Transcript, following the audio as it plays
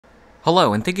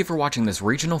Hello, and thank you for watching this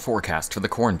regional forecast for the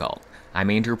Corn Belt. I'm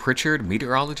Andrew Pritchard,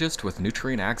 meteorologist with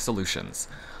Nutrien Ag Solutions.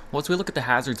 Well, as we look at the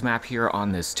hazards map here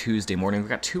on this Tuesday morning, we've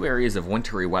got two areas of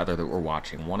wintry weather that we're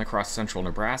watching, one across central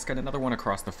Nebraska and another one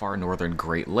across the far northern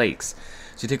Great Lakes.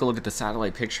 So you take a look at the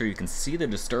satellite picture, you can see the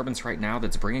disturbance right now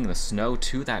that's bringing the snow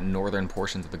to that northern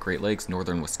portions of the Great Lakes,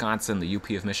 northern Wisconsin, the UP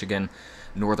of Michigan,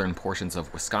 northern portions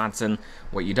of Wisconsin.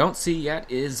 What you don't see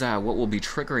yet is what will be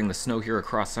triggering the snow here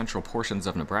across central portions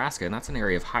of Nebraska, and that's an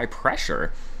area of high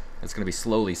pressure. It's going to be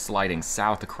slowly sliding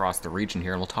south across the region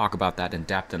here, and we'll talk about that in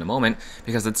depth in a moment,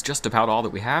 because it's just about all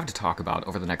that we have to talk about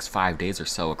over the next 5 days or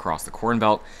so across the Corn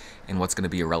Belt, and what's going to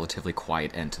be a relatively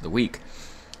quiet end to the week.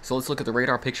 So let's look at the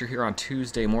radar picture here on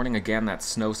Tuesday morning. Again, that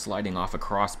snow sliding off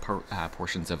across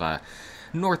portions of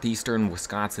northeastern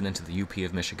Wisconsin into the UP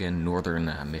of Michigan,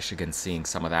 northern Michigan, seeing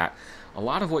some of that. A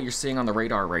lot of what you're seeing on the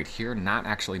radar right here not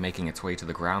actually making its way to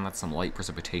the ground. That's some light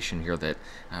precipitation here that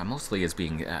mostly is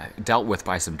being dealt with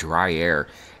by some dry air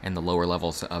in the lower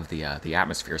levels of the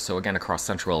atmosphere. So again, across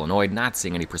central Illinois, not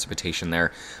seeing any precipitation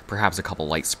there. Perhaps a couple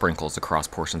light sprinkles across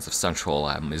portions of central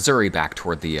Missouri back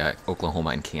toward the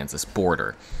Oklahoma and Kansas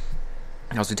border.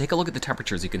 Now, as we take a look at the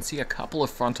temperatures, you can see a couple of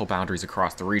frontal boundaries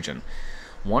across the region.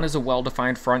 One is a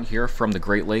well-defined front here from the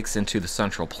Great Lakes into the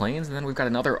Central Plains, and then we've got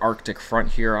another Arctic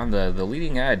front here on the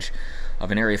leading edge of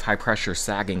an area of high pressure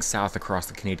sagging south across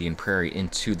the Canadian Prairie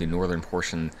into the northern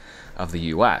portion of the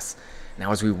U.S.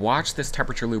 Now, as we watch this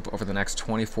temperature loop over the next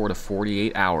 24 to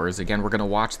 48 hours, again, we're going to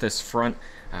watch this front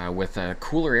with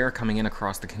cooler air coming in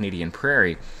across the Canadian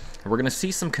Prairie. We're going to see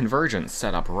some convergence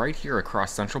set up right here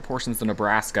across central portions of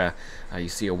Nebraska. You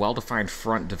see a well-defined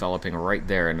front developing right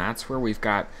there, and that's where we've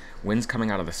got winds coming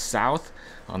out of the south,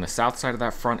 on the south side of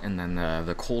that front, and then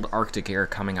the cold Arctic air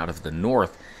coming out of the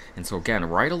north. And so again,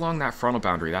 right along that frontal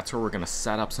boundary, that's where we're going to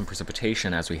set up some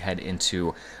precipitation as we head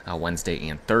into Wednesday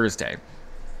and Thursday.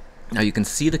 Now you can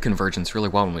see the convergence really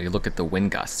well when you look at the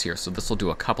wind gusts here, so this will do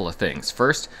a couple of things.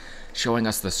 First, showing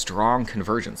us the strong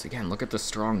convergence. Again, look at the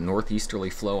strong northeasterly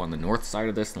flow on the north side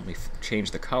of this. Let me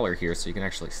change the color here so you can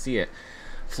actually see it.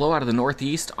 Flow out of the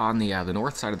northeast on the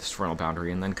north side of this frontal boundary,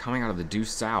 and then coming out of the due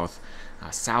south,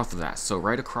 south of that. So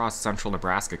right across central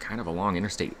Nebraska, kind of along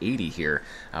Interstate 80 here,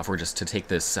 if we're just to take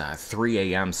this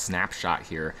 3 a.m. snapshot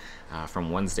here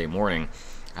from Wednesday morning.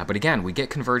 But again, we get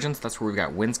convergence. That's where we've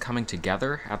got winds coming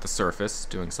together at the surface,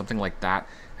 doing something like that.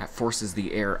 That forces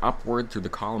the air upward through the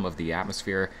column of the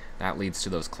atmosphere. That leads to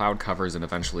those cloud covers and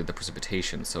eventually the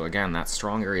precipitation. So again, that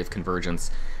strong area of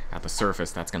convergence at the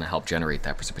surface, that's going to help generate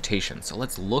that precipitation. So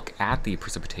let's look at the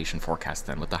precipitation forecast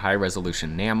then with the high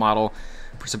resolution NAM model.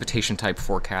 Precipitation type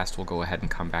forecast, we'll go ahead and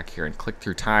come back here and click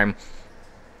through time.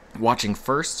 Watching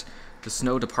first the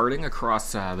snow departing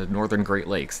across the northern Great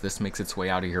Lakes. This makes its way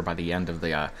out of here by the end of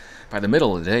by the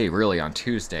middle of the day, really, on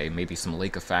Tuesday. Maybe some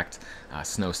lake effect,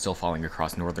 snow still falling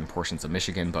across northern portions of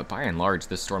Michigan, but by and large,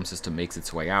 this storm system makes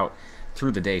its way out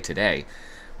through the day today.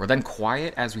 We're then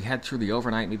quiet as we head through the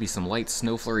overnight, maybe some light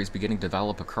snow flurries beginning to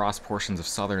develop across portions of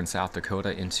southern South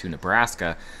Dakota into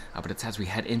Nebraska, but it's as we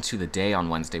head into the day on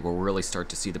Wednesday where we'll really start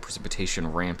to see the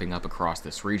precipitation ramping up across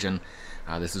this region.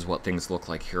 This is what things look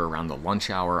like here around the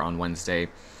lunch hour on Wednesday,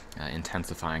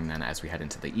 intensifying then as we head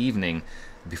into the evening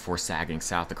before sagging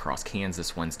south across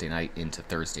Kansas Wednesday night into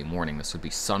Thursday morning. This would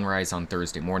be sunrise on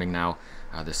Thursday morning now,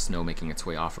 the snow making its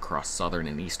way off across southern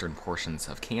and eastern portions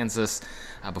of Kansas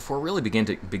before really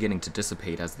beginning to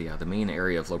dissipate as the main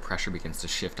area of low pressure begins to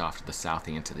shift off to the south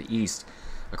and to the east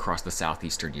across the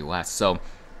southeastern U.S. So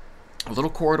a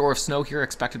little corridor of snow here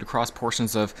expected across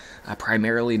portions of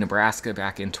primarily Nebraska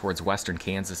back in towards western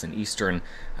Kansas and eastern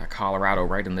Colorado,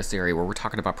 right in this area where we're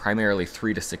talking about primarily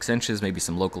 3 to 6 inches, maybe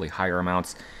some locally higher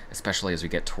amounts, especially as we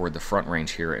get toward the front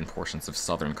range here in portions of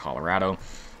southern Colorado.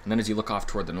 And then as you look off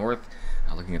toward the north,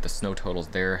 looking at the snow totals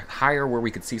there, higher where we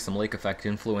could see some lake effect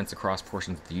influence across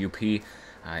portions of the UP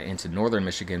into northern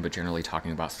Michigan, but generally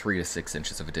talking about 3 to 6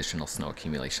 inches of additional snow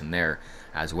accumulation there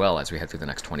as well as we head through the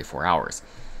next 24 hours.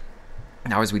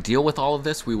 Now, as we deal with all of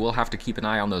this, we will have to keep an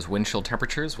eye on those wind chill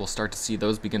temperatures. We'll start to see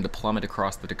those begin to plummet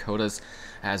across the Dakotas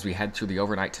as we head through the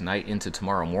overnight tonight into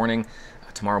tomorrow morning.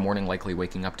 Tomorrow morning likely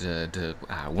waking up to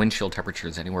wind chill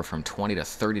temperatures anywhere from 20 to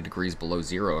 30 degrees below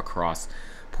zero across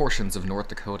portions of North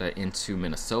Dakota into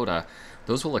Minnesota.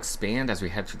 Those will expand as we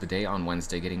head through the day on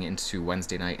Wednesday, getting into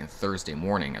Wednesday night and Thursday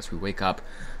morning. As we wake up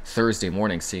Thursday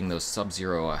morning, seeing those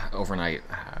sub-zero overnight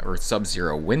or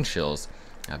sub-zero wind chills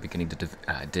beginning to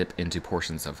dip into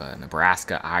portions of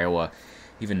Nebraska, Iowa,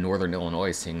 even northern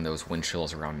Illinois, seeing those wind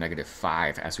chills around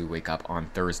 -5 as we wake up on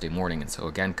Thursday morning. And so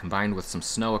again, combined with some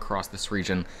snow across this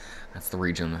region, that's the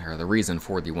reason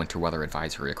for the winter weather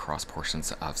advisory across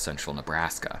portions of central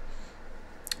Nebraska.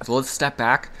 So let's step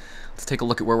back. Let's take a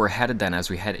look at where we're headed then as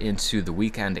we head into the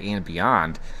weekend and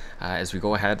beyond. As we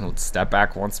go ahead and let's step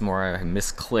back once more. I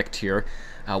misclicked here.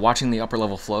 Watching the upper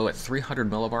level flow at 300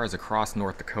 millibars across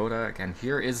North Dakota. Again,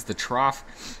 here is the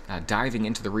trough diving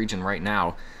into the region right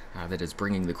now that is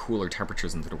bringing the cooler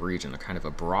temperatures into the region, a kind of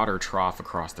a broader trough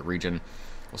across the region.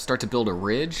 We'll start to build a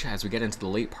ridge as we get into the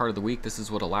late part of the week. This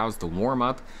is what allows the warm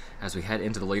up as we head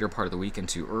into the later part of the week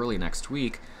into early next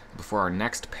week. Before our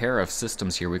next pair of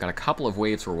systems here, we've got a couple of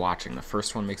waves we're watching. The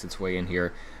first one makes its way in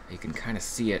here. You can kind of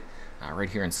see it right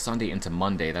here in Sunday into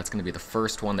Monday. That's going to be the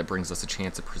first one that brings us a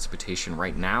chance of precipitation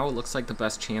right now. It looks like the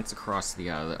best chance across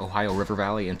the Ohio River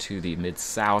Valley into the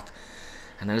mid-south.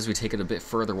 And then as we take it a bit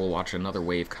further, we'll watch another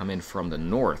wave come in from the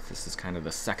north. This is kind of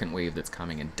the second wave that's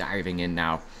coming and diving in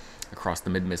now across the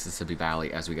mid-Mississippi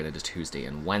Valley as we get into Tuesday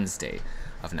and Wednesday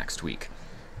of next week.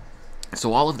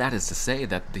 So all of that is to say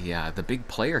that the big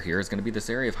player here is going to be this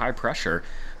area of high pressure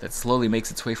that slowly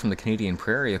makes its way from the Canadian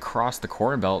Prairie across the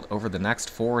Corn Belt over the next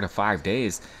 4 to 5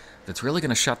 days. That's really going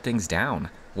to shut things down.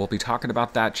 We'll be talking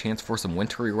about that chance for some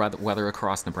wintry weather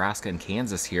across Nebraska and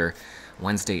Kansas here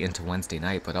Wednesday into Wednesday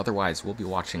night, but otherwise we'll be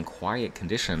watching quiet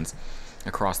conditions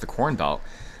across the Corn Belt.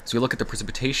 So we look at the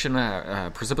precipitation,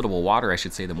 precipitable water, I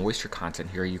should say, the moisture content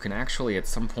here. You can actually at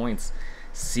some points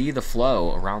see the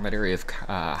flow around that area of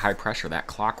high pressure, that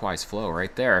clockwise flow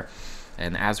right there.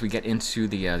 And as we get into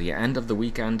the end of the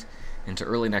weekend, into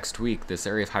early next week, this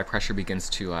area of high pressure begins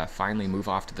to finally move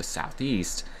off to the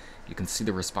southeast. You can see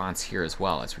the response here as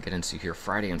well as we get into here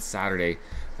Friday and Saturday.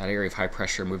 That area of high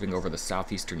pressure moving over the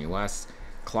southeastern U.S.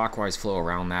 Clockwise flow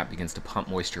around that begins to pump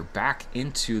moisture back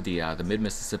into the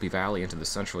mid-Mississippi Valley, into the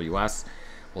central U.S.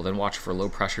 We'll then watch for low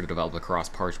pressure to develop across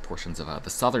portions of the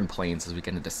southern plains as we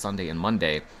get into Sunday and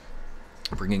Monday,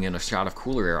 bringing in a shot of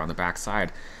cooler air on the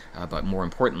backside, but more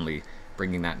importantly,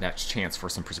 bringing that next chance for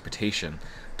some precipitation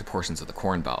to portions of the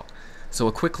Corn Belt. So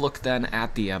a quick look then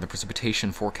at the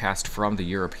precipitation forecast from the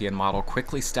European model,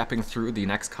 quickly stepping through the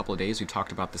next couple of days. We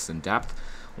talked about this in depth,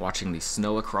 watching the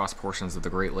snow across portions of the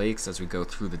Great Lakes as we go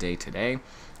through the day today,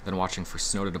 then watching for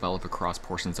snow to develop across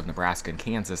portions of Nebraska and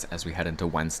Kansas as we head into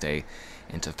Wednesday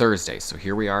into Thursday. So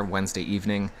here we are Wednesday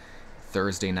evening,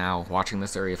 Thursday now, watching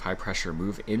this area of high pressure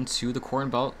move into the Corn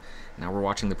Belt. Now we're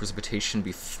watching the precipitation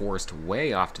be forced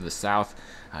way off to the south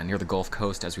near the Gulf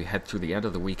Coast as we head through the end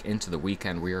of the week into the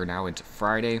weekend. We are now into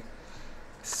Friday,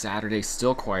 Saturday,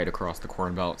 still quiet across the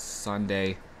Corn Belt,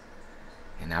 Sunday,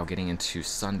 and now getting into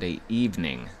Sunday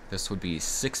evening. This would be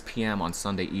 6 p.m. on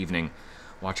Sunday evening,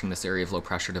 watching this area of low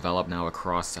pressure develop now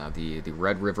across the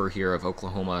Red River here of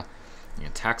Oklahoma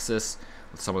and Texas,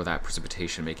 with some of that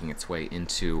precipitation making its way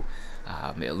into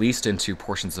at least into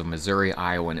portions of Missouri,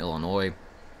 Iowa, and Illinois.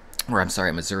 Or I'm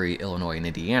sorry, Missouri, Illinois, and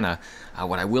Indiana.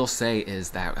 What I will say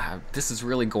is that this is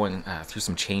really going through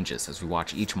some changes as we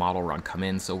watch each model run come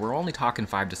in. So we're only talking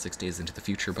 5 to 6 days into the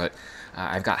future, but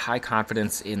I've got high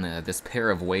confidence in this pair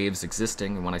of waves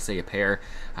existing. And when I say a pair,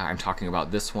 I'm talking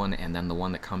about this one and then the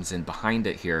one that comes in behind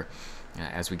it here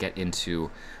as we get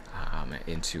into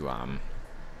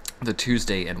the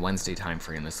Tuesday and Wednesday time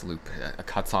frame. This loop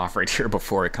cuts off right here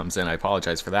before it comes in. I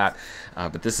apologize for that,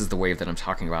 but this is the wave that I'm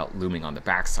talking about looming on the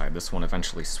backside. This one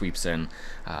eventually sweeps in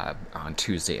on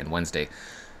Tuesday and Wednesday.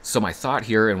 So my thought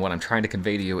here and what I'm trying to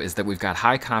convey to you is that we've got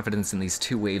high confidence in these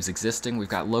two waves existing. We've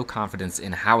got low confidence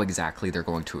in how exactly they're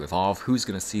going to evolve. Who's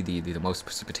going to see the most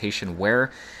precipitation?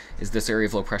 Where is this area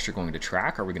of low pressure going to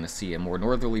track? Are we going to see a more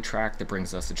northerly track that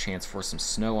brings us a chance for some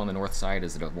snow on the north side?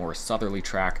 Is it a more southerly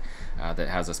track that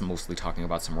has us mostly talking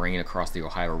about some rain across the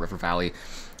Ohio River Valley?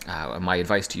 My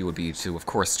advice to you would be to, of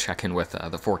course, check in with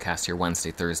the forecast here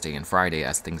Wednesday, Thursday, and Friday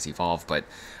as things evolve. But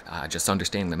just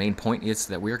understanding the main point is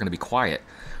that we are going to be quiet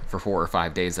for 4 or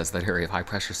 5 days as that area of high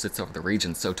pressure sits over the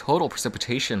region. So total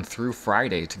precipitation through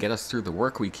Friday to get us through the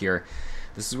work week here.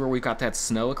 This is where we've got that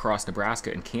snow across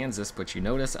Nebraska and Kansas, but you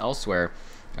notice elsewhere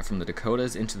from the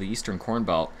Dakotas into the eastern Corn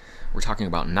Belt, we're talking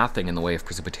about nothing in the way of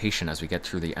precipitation as we get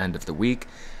through the end of the week.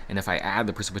 And if I add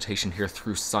the precipitation here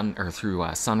through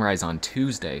sunrise on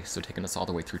Tuesday, so taking us all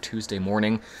the way through Tuesday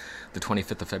morning, the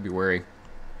 25th of February,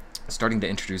 starting to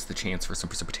introduce the chance for some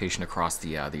precipitation across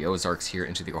the Ozarks here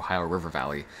into the Ohio River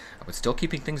Valley, but still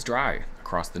keeping things dry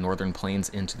across the northern plains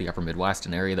into the upper Midwest,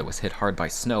 an area that was hit hard by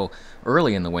snow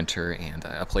early in the winter and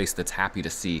a place that's happy to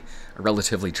see a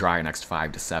relatively dry next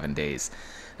 5 to 7 days.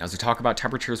 Now, as we talk about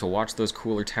temperatures, we'll watch those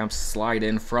cooler temps slide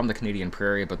in from the Canadian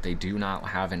Prairie, but they do not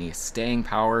have any staying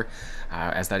power.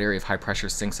 As that area of high pressure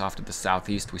sinks off to the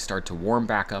southeast, we start to warm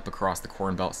back up across the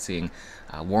Corn Belt, seeing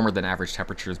warmer than average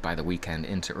temperatures by the weekend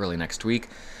into early next week.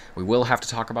 We will have to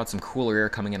talk about some cooler air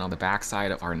coming in on the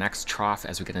backside of our next trough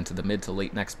as we get into the mid to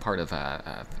late next part of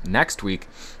next week,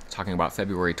 talking about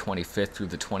February 25th through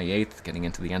the 28th, getting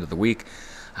into the end of the week.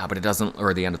 But it doesn't,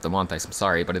 or the end of the month, I'm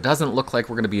sorry, but it doesn't look like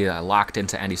we're going to be locked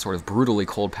into any sort of brutally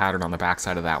cold pattern on the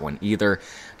backside of that one either.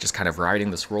 Just kind of riding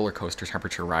this roller coaster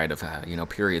temperature ride of,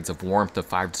 periods of warmth of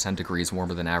 5 to 10 degrees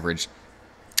warmer than average,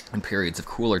 and periods of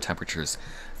cooler temperatures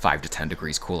 5 to 10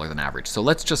 degrees cooler than average. So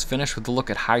let's just finish with a look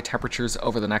at high temperatures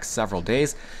over the next several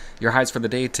days. Your highs for the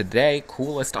day today,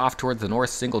 coolest off towards the north,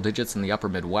 single digits in the upper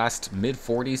Midwest, mid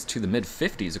 40s to the mid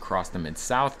 50s across the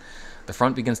mid-south. The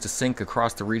front begins to sink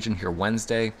across the region here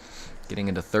Wednesday, getting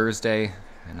into Thursday,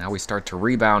 and now we start to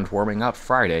rebound, warming up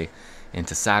Friday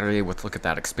into Saturday with, look at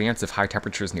that, expansive high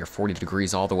temperatures near 40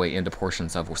 degrees all the way into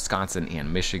portions of Wisconsin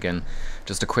and Michigan.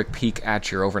 Just a quick peek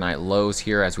at your overnight lows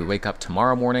here as we wake up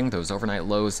tomorrow morning. Those overnight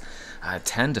lows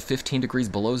 10 to 15 degrees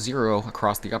below zero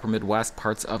across the upper Midwest,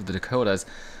 parts of the Dakotas.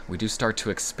 We do start to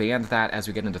expand that as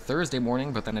we get into Thursday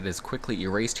morning, but then it is quickly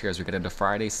erased here as we get into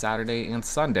Friday, Saturday, and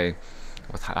Sunday,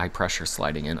 with high pressure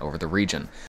sliding in over the region.